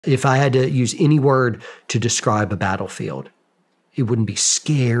If I had to use any word to describe a battlefield, it wouldn't be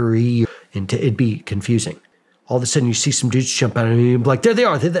scary, and it'd be confusing. All of a sudden, you see some dudes jump out, and you're like, there they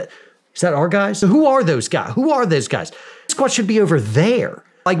are. Is that our guys? Who are those guys? Who are those guys? Squad should be over there.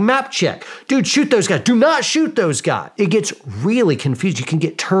 Like map check. Dude, shoot those guys. Do not shoot those guys. It gets really confused. You can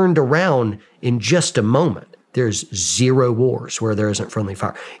get turned around in just a moment. There's zero wars where there isn't friendly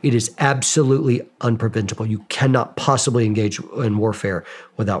fire. It is absolutely unpreventable. You cannot possibly engage in warfare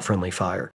without friendly fire.